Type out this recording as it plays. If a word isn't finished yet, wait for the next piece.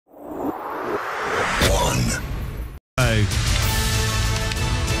Right,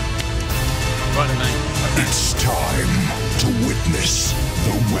 mate. It's time to witness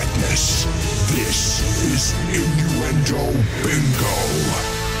the wetness. This is Innuendo Bingo.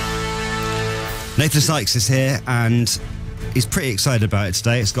 Nathan Sykes is here and he's pretty excited about it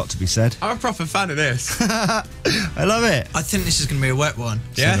today, it's got to be said. I'm a proper fan of this. I love it. I think this is going to be a wet one.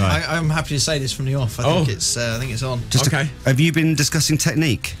 Yeah? So do I'm happy to say this from the off. I think it's on. Okay. Have you been discussing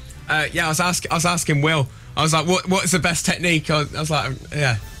technique? Yeah, I was asking Will. I was like, what's the best technique? I was like,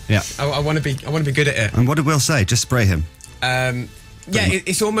 yeah. I want to be good at it. And what did Will say? Just spray him.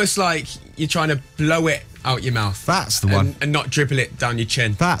 It's almost like you're trying to blow it out your mouth. That's the one. And not dribble it down your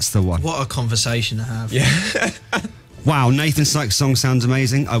chin. That's the one. What a conversation to have. Yeah. Wow, Nathan Sykes' song sounds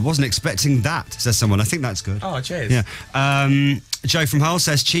amazing. I wasn't expecting that, says someone. I think that's good. Oh, cheers. Yeah. Joe from Hull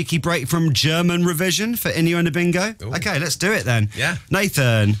says, cheeky break from German revision for Innuendo Bingo. Ooh. Okay, let's do it then. Yeah.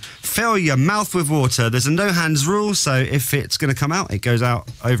 Nathan, fill your mouth with water. There's a no-hands rule, so if it's going to come out, it goes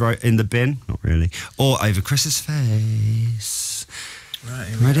out over in the bin. Not really. Or over Chris's face.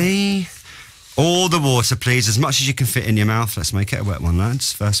 Right, ready? All the water, please, as much as you can fit in your mouth. Let's make it a wet one,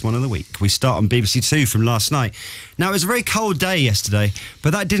 lads. First one of the week. We start on BBC Two from last night. Now, it was a very cold day yesterday,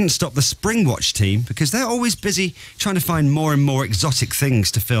 but that didn't stop the Springwatch team because they're always busy trying to find more and more exotic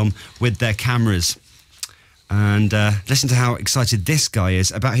things to film with their cameras. And listen to how excited this guy is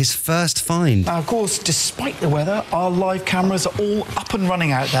about his first find. Now, of course, despite the weather, our live cameras are all up and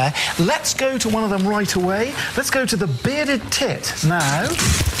running out there. Let's go to one of them right away. Let's go to the bearded tit. Now,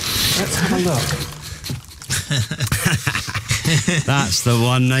 let's have a look. That's the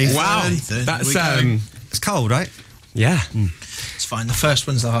one, Nathan. Wow. That's it's cold, right? Yeah. It's fine. The first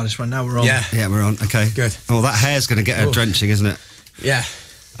one's the hardest one. Now we're on. Yeah, we're on. Okay. Good. Oh, that hair's going to get a drenching, isn't it? Yeah.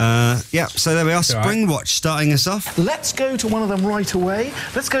 Yeah, so there we are. Springwatch starting us off. Let's go to one of them right away.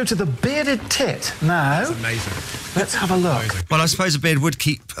 Let's go to the bearded tit. Now, That's amazing. Let's have a look. Well, I suppose a beard would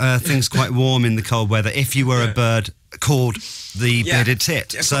keep things quite warm in the cold weather if you were a bird called the bearded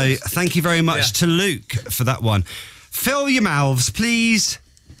tit. Yeah, so thank you very much to Luke for that one. Fill your mouths, please.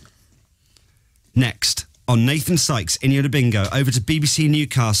 Next, on Nathan Sykes, Innuendo Bingo, over to BBC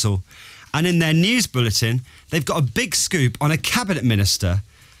Newcastle. And in their news bulletin, they've got a big scoop on a cabinet minister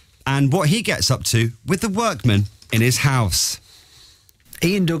and what he gets up to with the workmen in his house.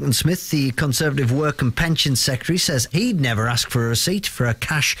 Ian Duncan-Smith, the Conservative Work and Pensions Secretary, says he'd never ask for a receipt for a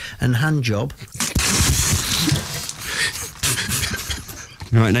cash and hand job.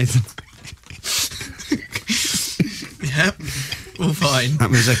 You all right, Nathan? Yep, all fine.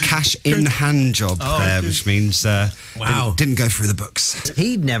 That was a cash-in-hand job there, which means didn't go through the books.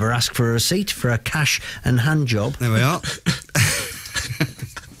 He'd never ask for a receipt for a cash and hand job. There we are.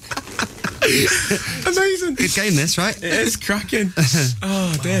 Amazing. Good game, this, right? It is cracking.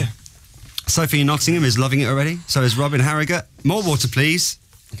 Oh, dear. Sophie in Nottingham is loving it already. So is Robin Harrogate. More water, please.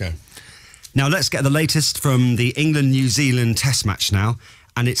 Okay. Now, let's get the latest from the England-New Zealand test match now.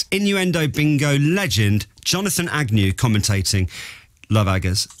 And it's Innuendo Bingo legend Jonathan Agnew commentating. Love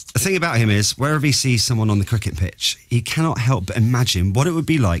Aggers. The thing about him is, wherever he sees someone on the cricket pitch, he cannot help but imagine what it would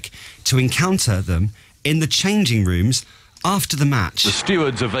be like to encounter them in the changing rooms after the match. The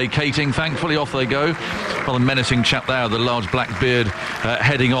stewards are vacating. Thankfully, off they go. Well, a menacing chap there, the large black beard,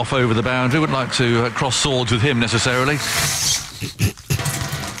 heading off over the boundary. Wouldn't like to cross swords with him necessarily.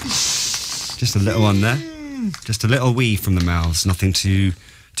 Just a little one there. Just a little wee from the mouths. Nothing too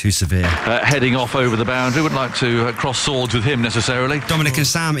severe. Heading off over the boundary. Wouldn't like to cross swords with him necessarily. Dominic and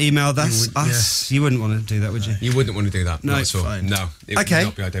Sam emailed us. You wouldn't want to do that, would you? You wouldn't want to do that. No, it's fine. No, it would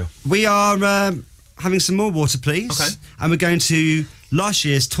not be ideal. We are having some more water, please. Okay. And we're going to last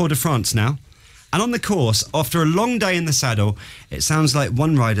year's Tour de France now. And on the course, after a long day in the saddle, it sounds like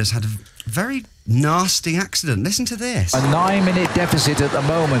one rider's had a very nasty accident. Listen to this. A 9-minute deficit at the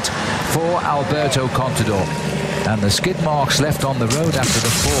moment for Alberto Contador. And the skid marks left on the road after the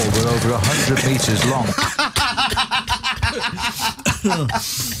fall were over 100 metres long.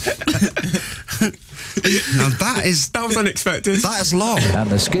 Now that was unexpected. That is long. And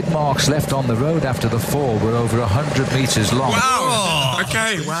the skid marks left on the road after the fall were over 100 metres long. Wow.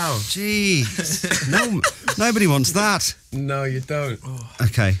 Okay. Wow. Jeez. No, nobody wants that. No, you don't.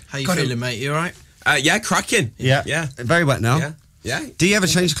 Okay. How you feeling, mate? You all right? Yeah, cracking. Yeah. Very wet now. Yeah. Do you ever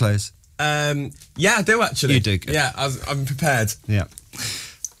change clothes? Yeah, I do actually. You do. Good. Yeah, I'm prepared. Yeah.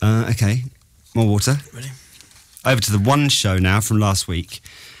 Okay. More water. Ready? Over to the One Show now from last week.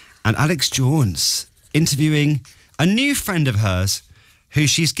 And Alex Jones interviewing a new friend of hers who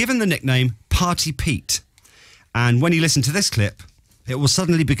she's given the nickname Party Pete. And when you listen to this clip, it will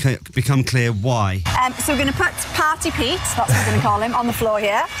suddenly become clear why. So we're going to put Party Pete, that's what we're going to call him, on the floor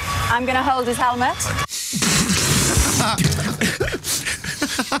here. I'm going to hold his helmet.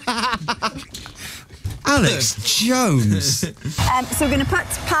 Alex Jones. So we're going to put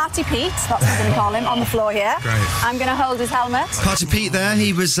Party Pete, that's what we're going to call him, on the floor here. Great. I'm going to hold his helmet. Party Pete there,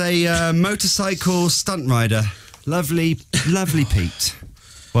 he was a motorcycle stunt rider. Lovely, lovely Pete.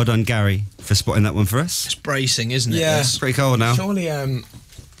 Well done, Gary, for spotting that one for us. It's bracing, isn't it? Yeah. This? It's pretty cold now. Surely,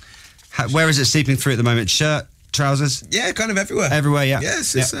 Where is it seeping through at the moment? Shirt, trousers? yeah, kind of everywhere. Everywhere, yeah.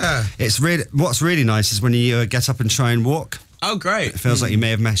 Yes, Yeah. It's really. What's really nice is when you get up and try and walk. Oh, great. It feels like you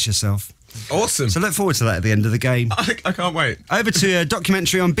may have messed yourself. Awesome. So look forward to that at the end of the game. I can't wait. Over to a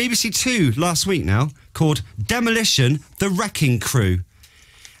documentary on BBC Two last week now called Demolition: The Wrecking Crew.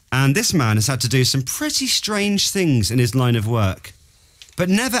 And this man has had to do some pretty strange things in his line of work. But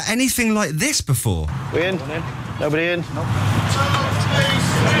never anything like this before. We in? Nobody in? No.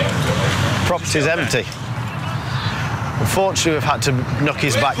 Property's empty. Unfortunately, we've had to knock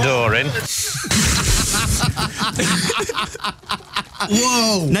his back door in.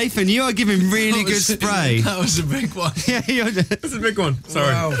 Whoa! Nathan, you are giving really good spray. That was a big one. Yeah, That's a big one.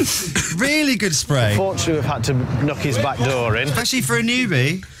 Sorry. Wow. really good spray. Unfortunately, we've had to knock his back door in. Especially for a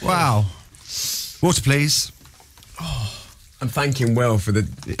newbie. Wow. Water, please. I'm thanking Will for the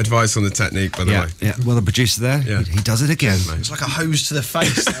advice on the technique, by the way. Yeah. Well, the producer there, Yeah. he does it again. It's like a hose to the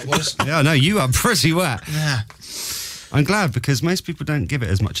face, that was. Yeah, no, you are pretty wet. Yeah. I'm glad because most people don't give it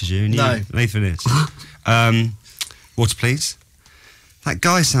as much as you. And No. you, Nathan is. Water, please. That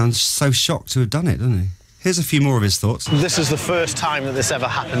guy sounds so shocked to have done it, doesn't he? Here's a few more of his thoughts. This is the first time that this ever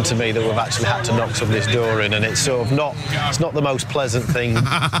happened to me, that we've actually had to knock somebody's door in, and it's sort of not, it's not the most pleasant thing.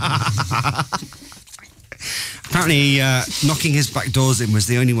 Apparently, knocking his back doors in was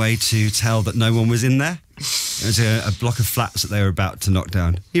the only way to tell that no one was in there. It was a block of flats that they were about to knock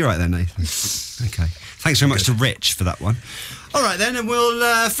down. You're right there, Nathan. Okay. Thanks very much to Rich for that one. All right, then, and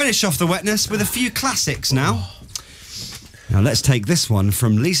we'll finish off the wetness with a few classics now. Now, let's take this one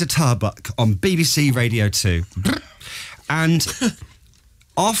from Lisa Tarbuck on BBC Radio 2. And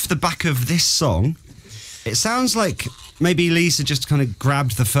off the back of this song, it sounds like maybe Lisa just kind of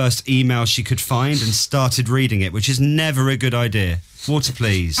grabbed the first email she could find and started reading it, which is never a good idea. Water,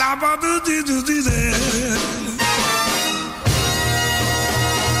 please.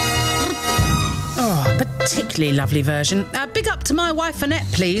 Oh, particularly lovely version. Big up to my wife Annette,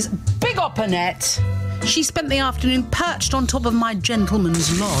 please. Big up, Annette. She spent the afternoon perched on top of my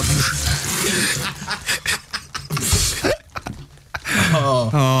gentleman's lodge.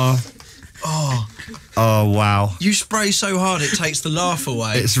 Oh, wow. You spray so hard it takes the laugh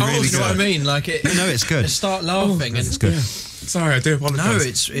away. It's really You know what I good. mean? Like it. No, it's good. You start laughing and It's good. Sorry, I do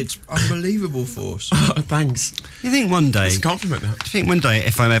apologise. No, it's unbelievable force. Thanks. You think one day... It's a compliment, that. Do you think one day,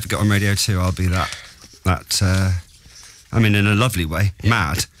 if I ever get on Radio 2, I'll be I mean, in a lovely way,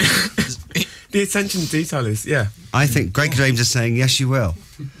 mad? The attention to detail is, yeah. I think Greg James is saying, yes, you will.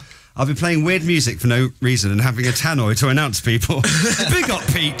 I'll be playing weird music for no reason and having a tannoy to announce people. Big up,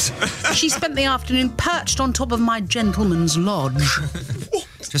 Pete! She spent the afternoon perched on top of my gentleman's lodge.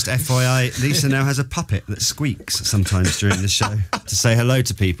 Just FYI, Lisa now has a puppet that squeaks sometimes during the show to say hello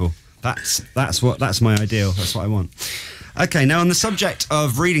to people. That's my ideal. That's what I want. Okay, now on the subject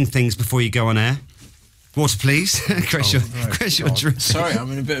of reading things before you go on air. Water, please. Chris, you're dripping. Sorry,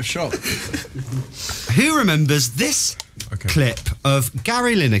 I'm in a bit of shock. Who remembers this clip of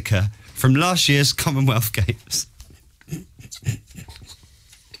Gary Lineker from last year's Commonwealth Games?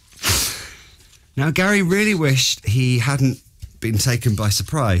 Now, Gary really wished he hadn't been taken by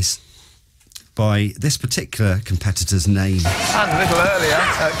surprise by this particular competitor's name. And a little earlier,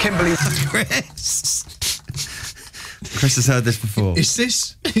 Kimberly... Chris has heard this before. Is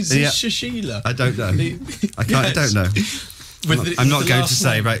this Shashila? I don't know. I don't know. I'm not going to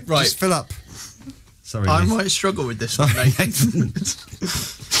say. Right. Just fill up. Sorry, I Nathan. might struggle with this one, Nathan.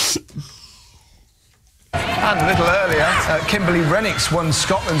 And a little earlier, Kimberly Rennicks won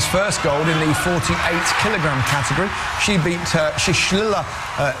Scotland's first gold in the 48-kilogram category. She beat Shishlila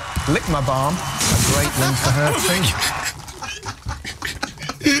Lickmabalm. A great win for her too.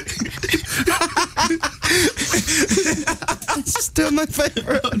 It's still my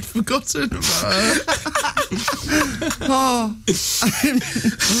favourite. I'd forgotten about her.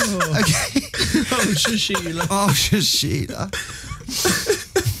 Okay. Oh, Shashila. Oh, Shashila.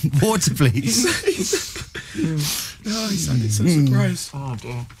 Water, please. Oh, he sounded so surprised. Oh,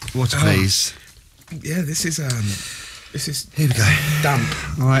 dear. Water, please. Yeah, this is Here we go.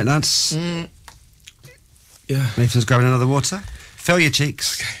 damp. All right, lads. Yeah. Nathan's grabbing another water. Fill your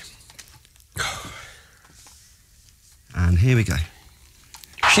cheeks. Okay. And here we go.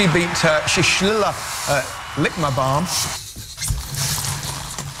 She beat Shishlila Lickmabalm.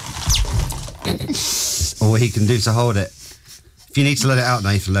 or what he can do to hold it. If you need to let it out,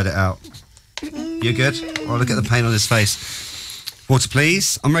 Nathan, let it out. You're good? Oh, look at the pain on his face. Water,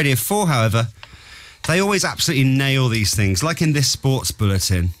 please. I'm ready at 4, however. They always absolutely nail these things, like in this sports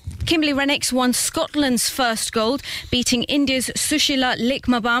bulletin. Kimberly Rennicks won Scotland's first gold, beating India's Sushila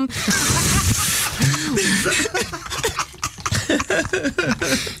Likmabam.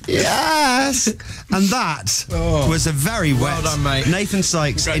 Yes! And that was a very wet... Well done, mate. Nathan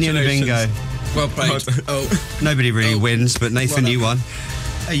Sykes, Innuendo Bingo. Well played. Nobody really wins, but Nathan, you won.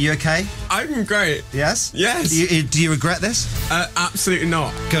 Are you okay? I'm great. Yes? Yes. Do you regret this? Absolutely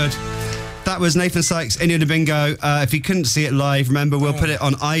not. Good. That was Nathan Sykes, Innuendo Bingo. If you couldn't see it live, remember, we'll put it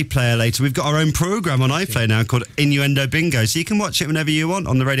on iPlayer later. We've got our own programme on iPlayer now called Innuendo Bingo, so you can watch it whenever you want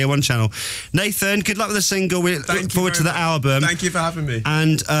on the Radio 1 channel. Nathan, good luck with the single. We look forward to the album. Thank you for having me.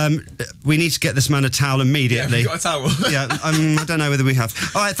 And we need to get this man a towel immediately. Yeah, we've got a towel. Yeah, I don't know whether we have.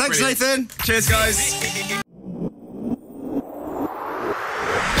 All right, thanks, Brilliant. Nathan. Cheers, guys.